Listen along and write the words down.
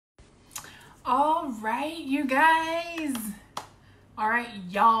All right, you guys. All right,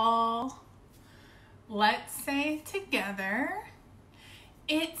 y'all. Let's say it together.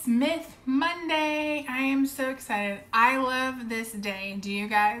 It's Myth Monday. I am so excited. I love this day. Do you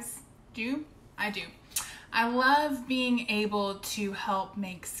guys? Do? I do. I love being able to help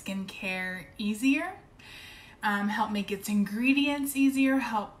make skincare easier, help make its ingredients easier,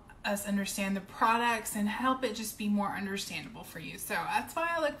 help us understand the products, and help it just be more understandable for you. So that's why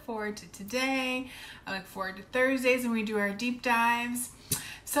I look forward to today. I look forward to Thursdays when we do our deep dives.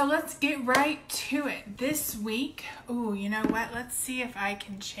 So let's get right to it. This week, oh, you know what? Let's see if I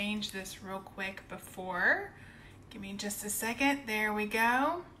can change this real quick before. Give me just a second. There we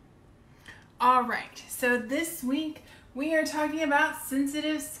go. All right, so this week we are talking about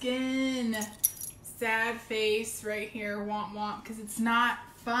sensitive skin. Sad face right here, womp womp, because it's not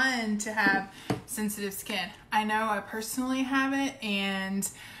fun to have sensitive skin. I know I personally have it, and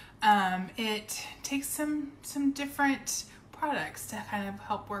it takes some different products to kind of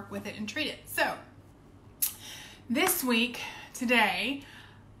help work with it and treat it. So this week, today,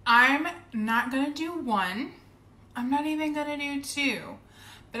 I'm not gonna do one. I'm not even gonna do two,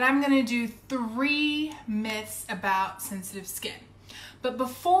 but I'm gonna do 3 myths about sensitive skin. But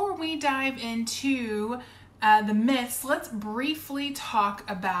before we dive into the myths, let's briefly talk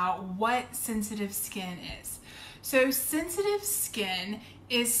about what sensitive skin is. So sensitive skin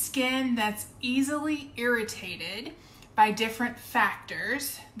is skin that's easily irritated by different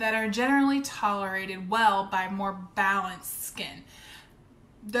factors that are generally tolerated well by more balanced skin.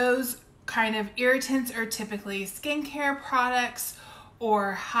 Those kind of irritants are typically skincare products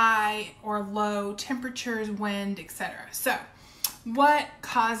or high or low temperatures, wind, etc. So what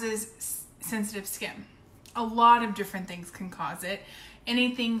causes sensitive skin? A lot of different things can cause it.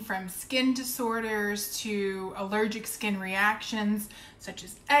 Anything from skin disorders to allergic skin reactions such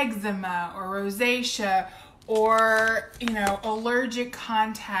as eczema or rosacea, or allergic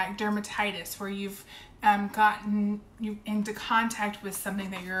contact dermatitis, where you've gotten into contact with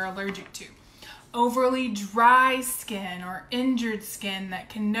something that you're allergic to. Overly dry skin or injured skin that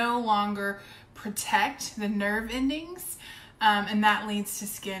can no longer protect the nerve endings, and that leads to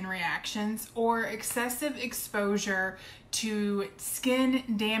skin reactions, or excessive exposure to skin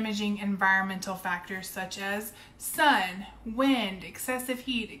damaging environmental factors such as sun, wind, excessive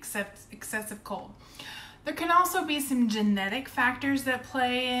heat, excessive cold. There can also be some genetic factors that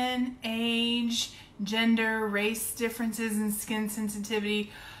play in: age, gender, race differences in skin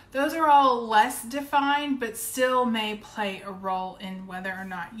sensitivity. Those are all less defined, but still may play a role in whether or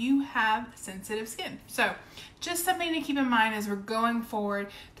not you have sensitive skin. So just something to keep in mind as we're going forward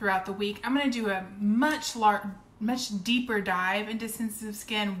throughout the week. I'm going to do a much deeper dive into sensitive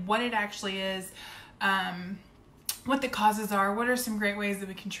skin, what it actually is, what the causes are, what are some great ways that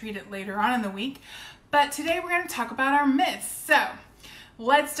we can treat it later on in the week. But today we're going to talk about our myths. So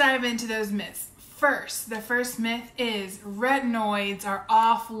let's dive into those myths. First, the first myth is retinoids are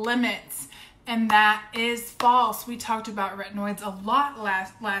off limits, and that is false. We talked about retinoids a lot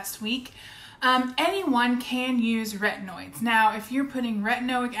last week. Anyone can use retinoids. Now, if you're putting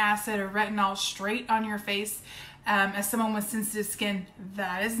retinoic acid or retinol straight on your face as someone with sensitive skin,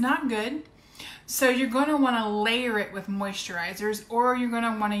 that is not good. So you're going to want to layer it with moisturizers, or you're going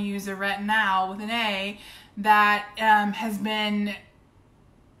to want to use a retinol with an A that has been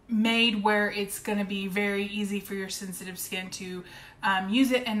made where it's going to be very easy for your sensitive skin to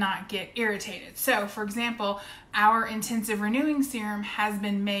use it and not get irritated. So for example, our intensive renewing serum has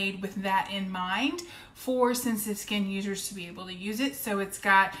been made with that in mind for sensitive skin users to be able to use it. So it's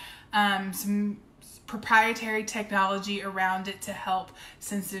got some proprietary technology around it to help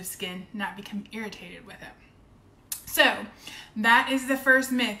sensitive skin not become irritated with it. So that is the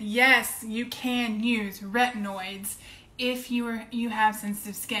first myth. Yes, you can use retinoids if you have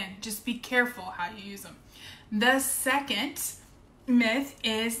sensitive skin. Just be careful how you use them. The second myth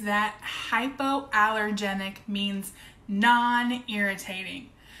is that hypoallergenic means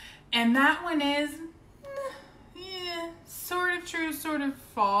non-irritating. And that one is sort of true, sort of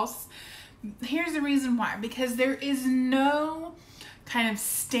false. Here's the reason why. Because there is no kind of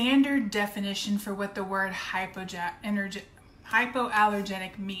standard definition for what the word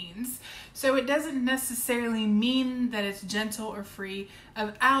hypoallergenic means. So it doesn't necessarily mean that it's gentle or free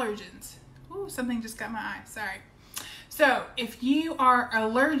of allergens. Ooh, something just got my eye, sorry. So if you are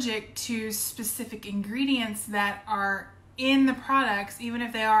allergic to specific ingredients that are in the products, even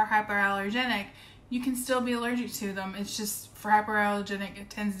if they are hypoallergenic, you can still be allergic to them. It's just for hypoallergenic, it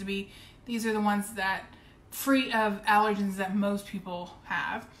tends to be, these are the ones that free of allergens that most people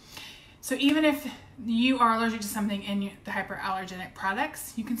have. So even if you are allergic to something in the hyperallergenic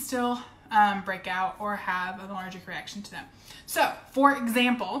products, you can still break out or have an allergic reaction to them. So, for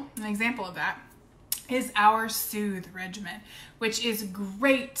example, an example of that is our Soothe regimen, which is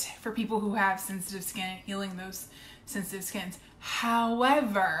great for people who have sensitive skin and healing those sensitive skins.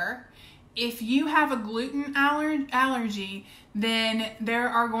 However, if you have a gluten allergy, then there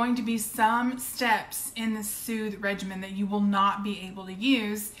are going to be some steps in the Soothe regimen that you will not be able to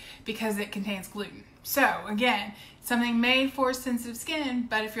use because it contains gluten. So again, something made for sensitive skin,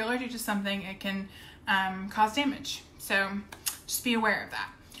 but if you're allergic to something, it can cause damage. So just be aware of that.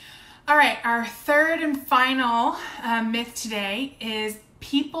 All right, our third and final myth today is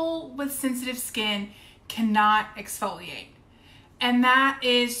people with sensitive skin cannot exfoliate. And that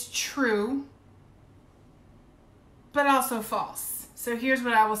is true, but also false. So here's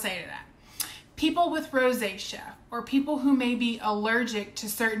what I will say to that. People with rosacea or people who may be allergic to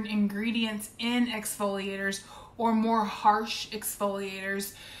certain ingredients in exfoliators or more harsh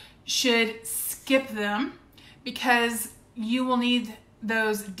exfoliators should skip them because you will need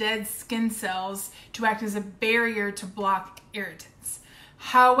those dead skin cells to act as a barrier to block irritants.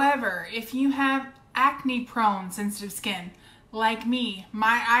 However, if you have acne-prone sensitive skin, like me,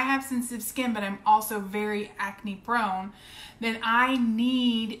 I have sensitive skin, but I'm also very acne prone, then I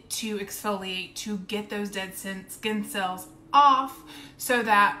need to exfoliate to get those dead skin cells off so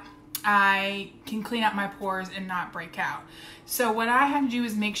that I can clean out my pores and not break out. So what I have to do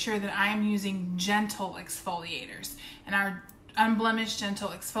is make sure that I am using gentle exfoliators, and our Unblemished Gentle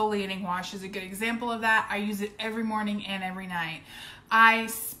Exfoliating Wash is a good example of that. I use it every morning and every night. I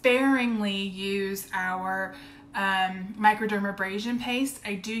sparingly use our microdermabrasion paste.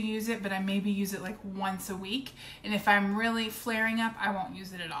 I do use it, but I maybe use it like once a week. And if I'm really flaring up, I won't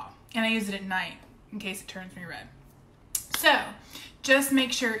use it at all. And I use it at night in case it turns me red. So just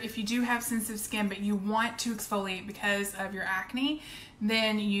make sure if you do have sensitive skin, but you want to exfoliate because of your acne,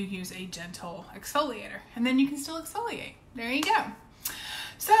 then you use a gentle exfoliator and then you can still exfoliate. There you go.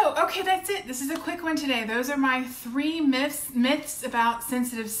 So, okay, that's it. This is a quick one today. Those are my 3 myths about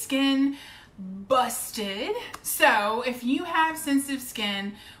sensitive skin. Busted. So if you have sensitive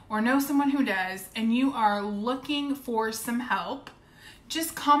skin or know someone who does and you are looking for some help,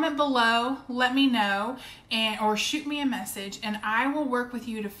 just comment below, let me know, or shoot me a message, and I will work with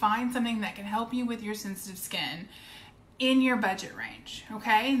you to find something that can help you with your sensitive skin in your budget range,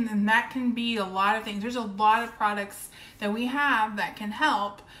 okay? And then that can be a lot of things. There's a lot of products that we have that can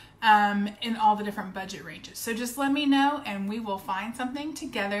help in all the different budget ranges. So just let me know and we will find something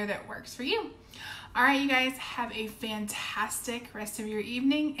together that works for you. All right, you guys, have a fantastic rest of your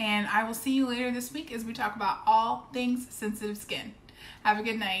evening, and I will see you later this week as we talk about all things sensitive skin. Have a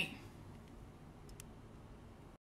good night.